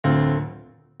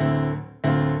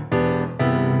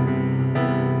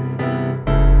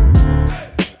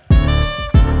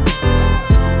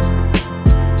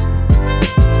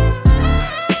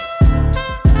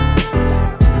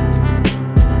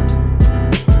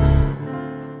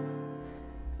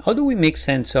How do we make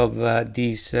sense of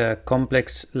this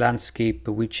complex landscape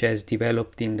which has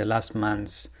developed in the last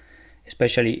months?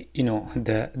 Especially,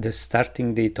 the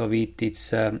starting date of it.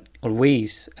 It's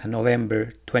always November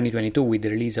 2022 with the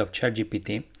release of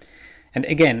ChatGPT. And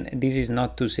again, this is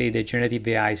not to say that generative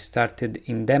AI started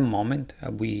in that moment.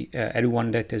 Everyone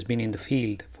that has been in the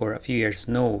field for a few years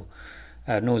knows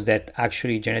that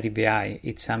actually generative AI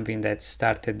it's something that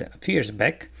started a few years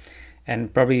back,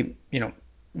 and probably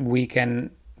we can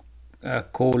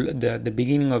call the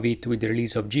beginning of it with the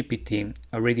release of GPT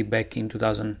already back in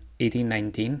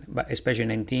 2018-19, but especially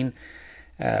 19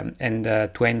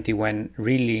 and 20 when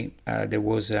really there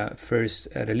was a first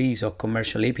release of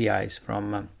commercial APIs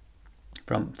from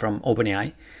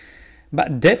OpenAI.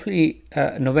 But definitely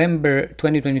November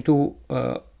 2022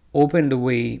 opened the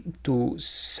way to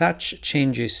such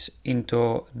changes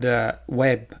into the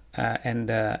web and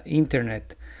the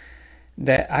internet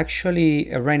that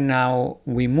actually right now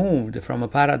we moved from a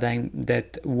paradigm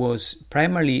that was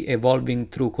primarily evolving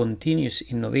through continuous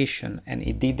innovation, and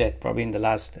it did that probably in the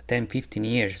last 10-15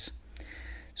 years,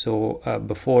 so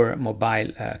before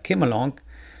mobile came along,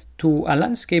 to a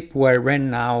landscape where right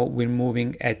now we're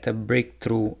moving at a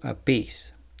breakthrough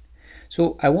pace.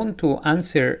 So I want to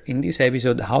answer in this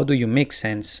episode, how do you make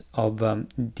sense of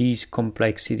this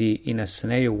complexity in a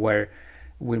scenario where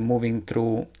we're moving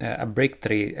through a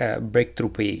breakthrough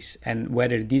pace, and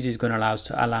whether this is going to last,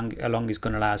 how long it's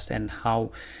going to last, and how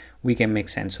we can make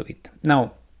sense of it.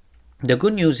 Now, the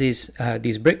good news is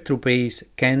this breakthrough pace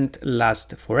can't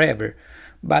last forever,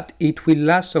 but it will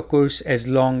last, of course, as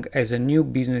long as a new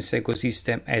business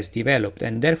ecosystem has developed,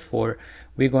 and therefore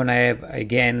we're going to have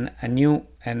again a new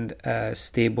and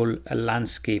stable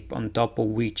landscape on top of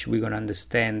which we're going to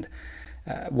understand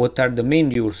what are the main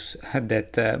rules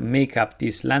that make up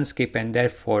this landscape, and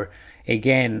therefore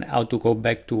again how to go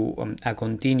back to a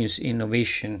continuous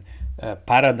innovation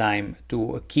paradigm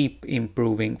to keep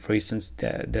improving, for instance,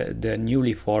 the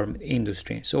newly formed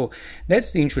industry. So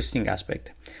that's the interesting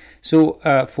aspect. So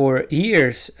for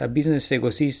years, a business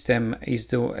ecosystem is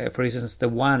for instance, the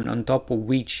one on top of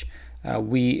which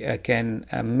we can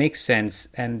make sense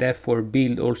and therefore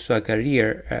build also a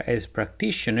career as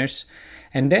practitioners.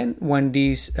 And then when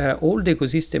this old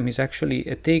ecosystem is actually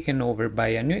taken over by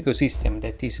a new ecosystem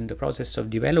that is in the process of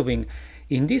developing,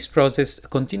 in this process,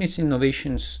 continuous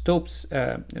innovation stops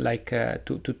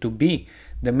to be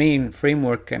the main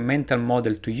framework and mental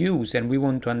model to use, and we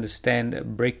want to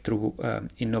understand breakthrough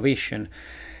innovation,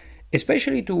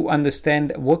 especially to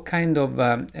understand what kind of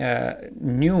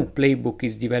new playbook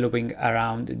is developing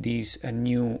around this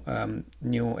new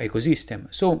ecosystem.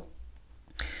 So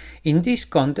in this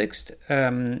context,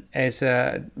 when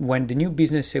the new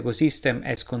business ecosystem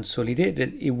has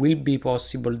consolidated, it will be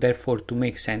possible, therefore, to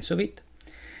make sense of it.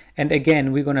 And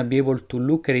again, we're going to be able to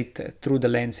look at it through the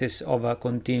lenses of a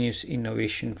continuous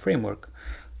innovation framework.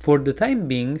 For the time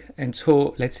being, and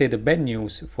so let's say the bad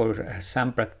news for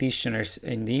some practitioners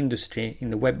in the industry, in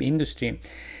the web industry,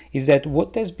 is that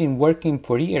what has been working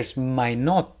for years might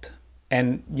not,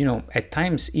 and at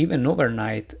times even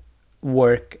overnight,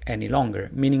 work any longer,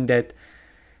 meaning that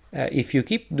if you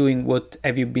keep doing what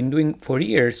have you been doing for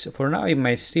years, for now it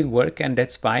might still work, and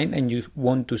that's fine, and you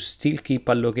want to still keep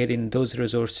allocating those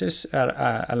resources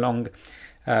along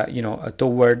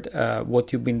toward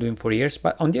what you've been doing for years.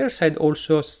 But on the other side,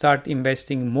 also start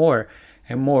investing more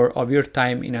and more of your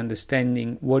time in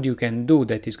understanding what you can do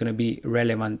that is going to be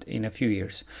relevant in a few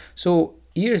years. So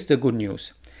here's the good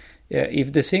news.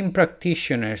 If the same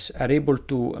practitioners are able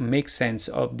to make sense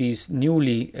of this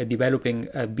newly developing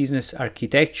business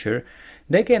architecture,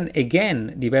 they can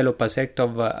again develop a set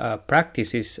of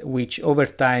practices which over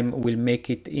time will make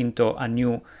it into a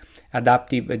new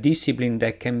adaptive discipline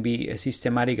that can be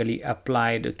systematically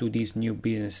applied to this new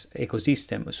business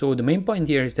ecosystem. So the main point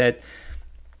here is that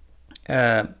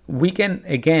we can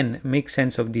again make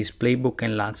sense of this playbook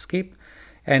and landscape.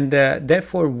 And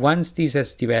therefore, once this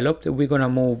has developed, we're going to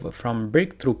move from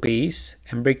breakthrough pace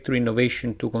and breakthrough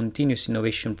innovation to continuous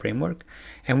innovation framework.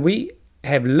 And we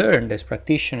have learned as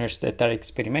practitioners that are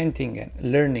experimenting and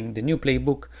learning the new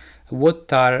playbook,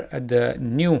 what are the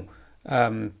new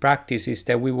practices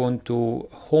that we want to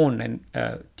hone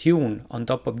and tune on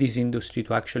top of this industry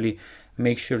to actually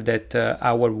make sure that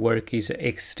our work is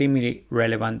extremely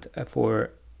relevant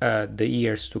for the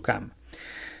years to come.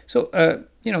 So,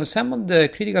 some of the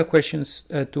critical questions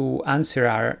to answer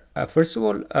are, first of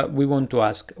all, we want to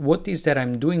ask, what is that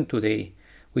I'm doing today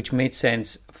which made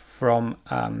sense from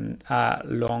a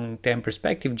long-term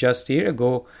perspective just a year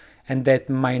ago, and that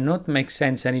might not make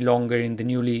sense any longer in the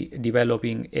newly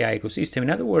developing AI ecosystem? In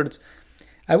other words,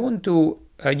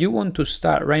 you want to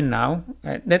start right now.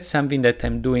 That's something that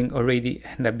I'm doing already,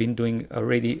 and I've been doing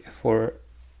already for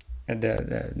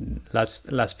the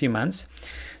last few months.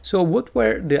 So what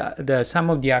were the some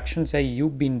of the actions that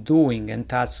you've been doing and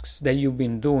tasks that you've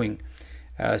been doing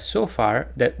so far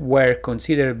that were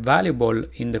considered valuable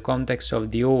in the context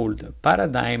of the old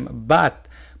paradigm, but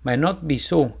might not be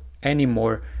so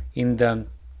anymore in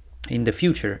the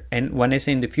future? And when I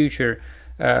say in the future,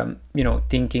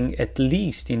 thinking at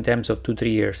least in terms of 2-3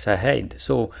 years ahead.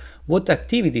 So what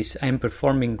activities I'm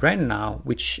performing right now,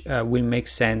 which will make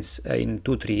sense in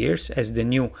 2-3 years as the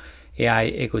new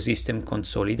AI ecosystem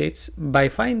consolidates? By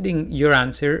finding your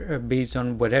answer based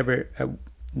on whatever,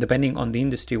 depending on the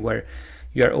industry where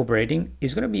you are operating,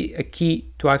 is going to be a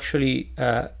key to actually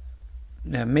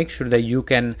make sure that you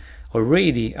can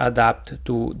already adapt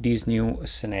to this new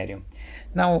scenario.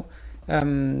 Now,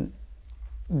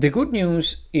 the good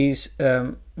news is,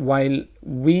 while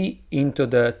we into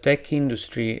the tech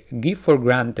industry give for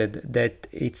granted that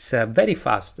it's very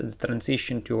fast, the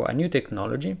transition to a new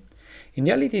technology, in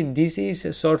reality this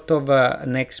is sort of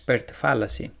an expert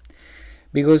fallacy.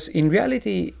 Because in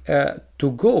reality,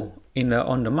 to go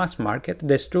on the mass market,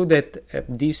 that's true that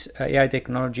this AI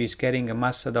technology is getting a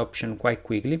mass adoption quite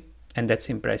quickly, and that's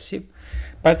impressive.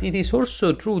 But it is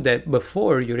also true that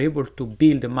before you're able to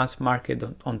build a mass market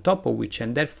on top of which,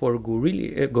 and therefore go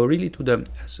really to the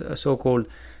so-called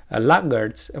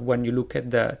laggards when you look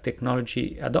at the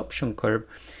technology adoption curve,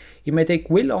 it may take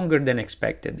way longer than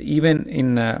expected, even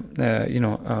in a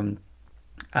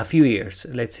few years,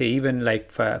 let's say even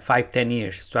like 5-10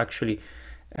 years, to actually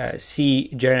see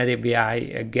generative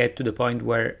AI get to the point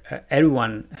where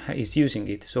everyone is using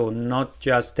it. So not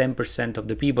just 10% of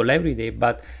the people every day,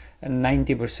 but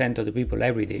 90% of the people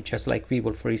every day, just like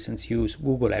people, for instance, use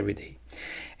Google every day.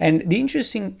 And the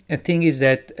interesting thing is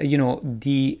that,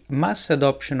 the mass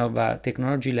adoption of a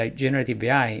technology like generative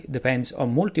AI depends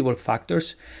on multiple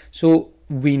factors. So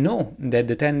we know that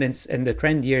the tendency and the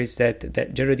trend here is that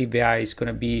generative AI is going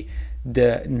to be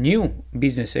the new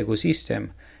business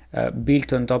ecosystem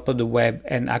built on top of the web,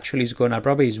 and actually is going to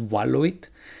probably swallow it.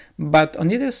 But on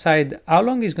the other side, how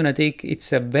long it's going to take,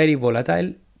 it's very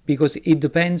volatile, because it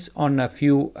depends on a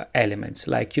few elements,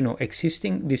 like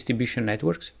existing distribution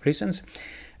networks. For instance,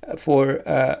 for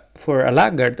a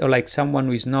laggard, or like someone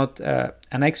who is not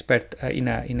an expert in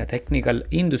a technical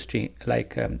industry,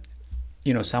 like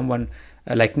someone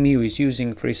like me who is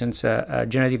using, for instance,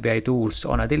 generative AI tools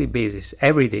on a daily basis,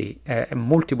 every day,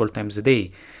 multiple times a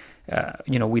day,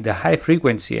 with a high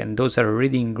frequency, and those are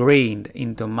already ingrained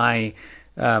into my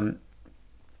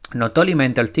not only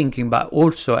mental thinking, but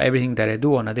also everything that I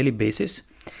do on a daily basis.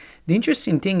 The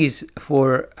interesting thing is,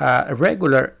 for a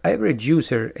regular average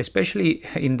user, especially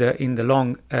in the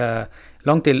long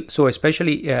tail, so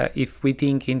especially if we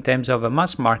think in terms of a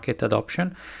mass market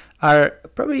adoption, are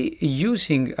probably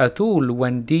using a tool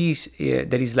when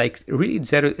there is like really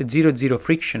zero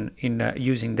friction in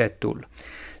using that tool.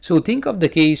 So think of the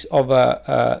case of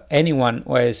anyone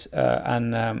who has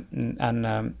an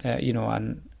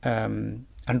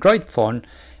Android phone,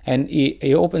 and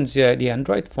he opens the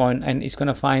Android phone, and it's going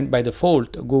to find by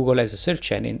default Google as a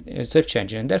search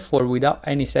engine, and therefore without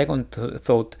any second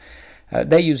thought,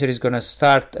 that user is going to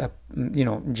start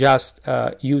just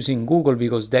using Google,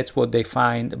 because that's what they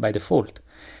find by default.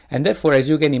 And therefore, as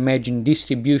you can imagine,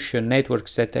 distribution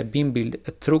networks that have been built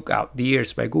throughout the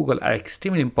years by Google are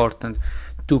extremely important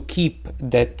to keep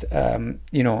that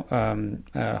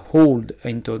hold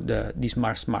into this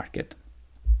mass market.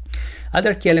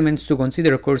 Other key elements to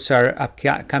consider, of course, are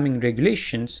upcoming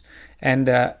regulations, and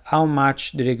how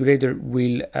much the regulator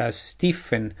will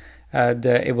stiffen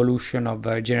the evolution of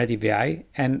generative AI.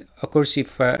 And of course,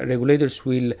 if regulators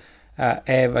will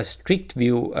have a strict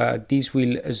view, this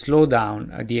will slow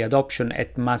down the adoption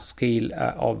at mass scale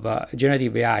of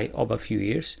generative AI of a few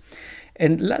years.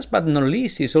 And last but not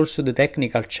least is also the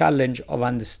technical challenge of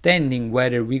understanding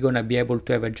whether we're going to be able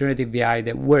to have a generative AI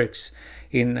that works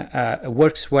well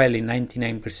in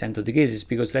 99% of the cases.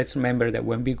 Because let's remember that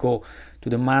when we go to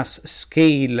the mass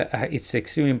scale, it's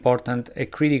extremely important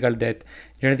and critical that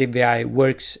generative AI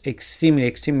works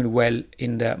extremely well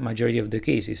in the majority of the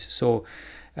cases. So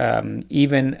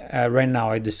even right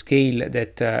now at the scale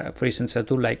that, for instance, a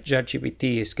tool like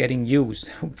ChatGPT is getting used,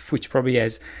 which probably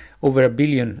has over 1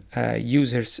 billion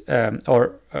users,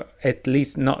 or at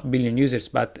least not 1 billion users,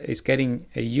 but is getting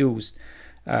used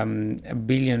 1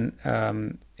 billion.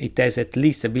 It has at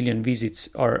least 1 billion visits,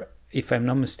 or if I'm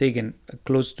not mistaken,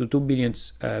 close to 2 billion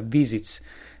visits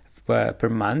per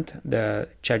month, the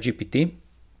ChatGPT.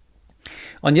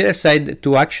 On the other side,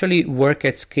 to actually work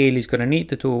at scale is going to need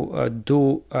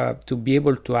to be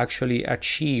able to actually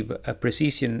achieve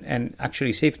precision and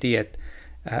actually safety at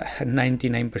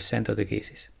 99% of the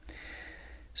cases.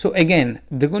 So again,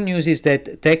 the good news is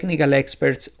that technical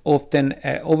experts often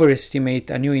overestimate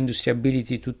a new industry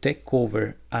ability to take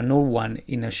over an old one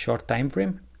in a short time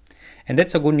frame. And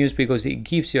that's a good news because it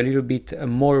gives you a little bit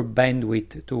more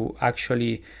bandwidth to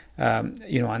actually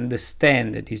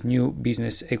understand this new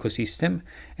business ecosystem.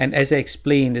 And as I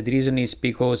explained, the reason is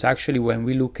because actually when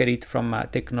we look at it from a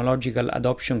technological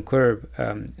adoption curve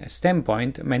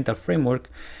standpoint, mental framework,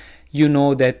 you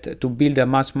know that to build a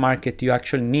mass market, you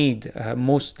actually need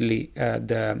mostly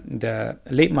the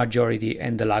late majority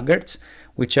and the laggards,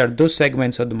 which are those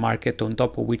segments of the market on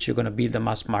top of which you're going to build a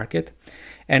mass market.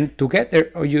 And to get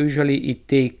there, usually it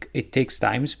takes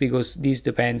times because this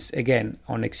depends, again,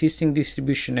 on existing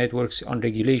distribution networks, on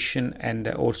regulation, and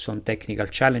also on technical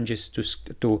challenges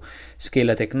to scale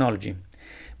a technology.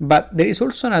 But there is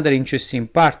also another interesting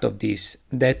part of this,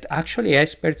 that actually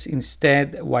experts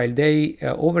instead, while they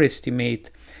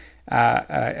overestimate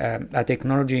a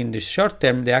technology in the short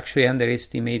term, they actually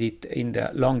underestimate it in the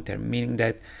long term, meaning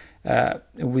that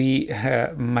we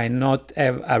might not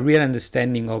have a real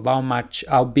understanding of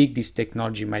how big this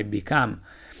technology might become.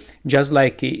 Just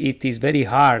like it is very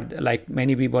hard, like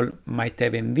many people might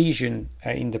have envisioned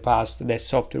in the past that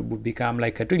software would become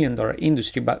like $1 trillion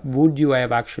industry, but would you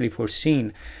have actually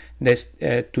foreseen that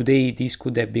today this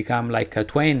could have become like a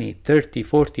 20, 30,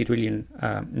 40 trillion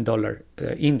dollar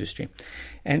industry?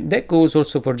 And that goes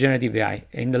also for generative AI.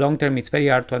 In the long term, it's very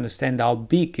hard to understand how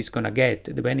big it's going to get,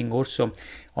 depending also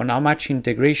on how much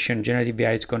integration generative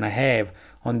AI is going to have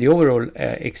on the overall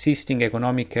existing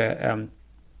economic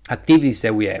activities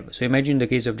that we have. So imagine the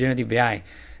case of generative AI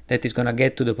that is going to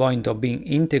get to the point of being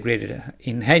integrated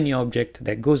in any object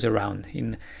that goes around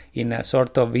in a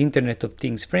sort of Internet of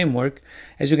Things framework.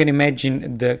 As you can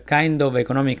imagine, the kind of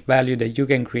economic value that you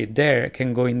can create there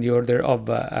can go in the order of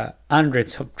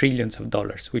hundreds of trillions of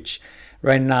dollars, which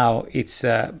right now it's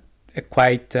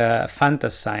quite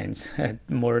fantascience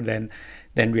more than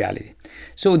reality.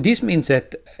 So this means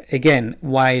that, again,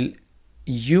 while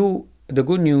the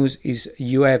good news is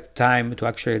you have time to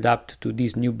actually adapt to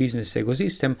this new business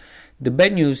ecosystem. The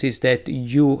bad news is that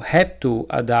you have to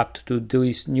adapt to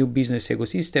this new business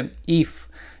ecosystem if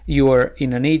you are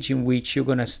in an age in which you're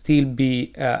going to still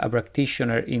be a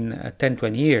practitioner in 10,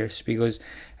 20 years, because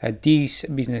this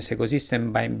business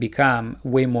ecosystem might become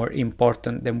way more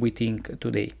important than we think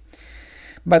today.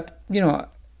 But,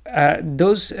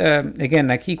 again,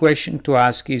 a key question to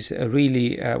ask is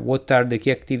really what are the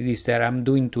key activities that I'm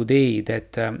doing today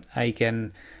that I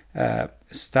can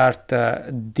start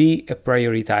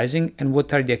deprioritizing, and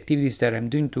what are the activities that I'm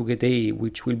doing today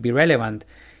which will be relevant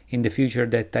in the future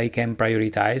that I can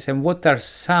prioritize, and what are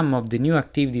some of the new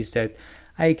activities that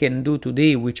I can do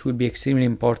today which will be extremely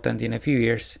important in a few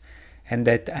years and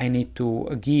that I need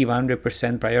to give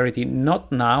 100% priority,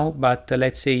 not now, but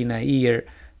let's say in a year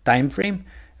time frame.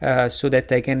 So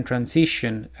that I can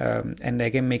transition and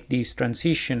I can make this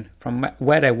transition from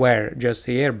where I were just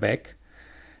a year back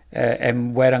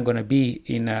and where I'm going to be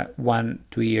in a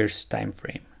 1-2 years time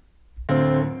frame.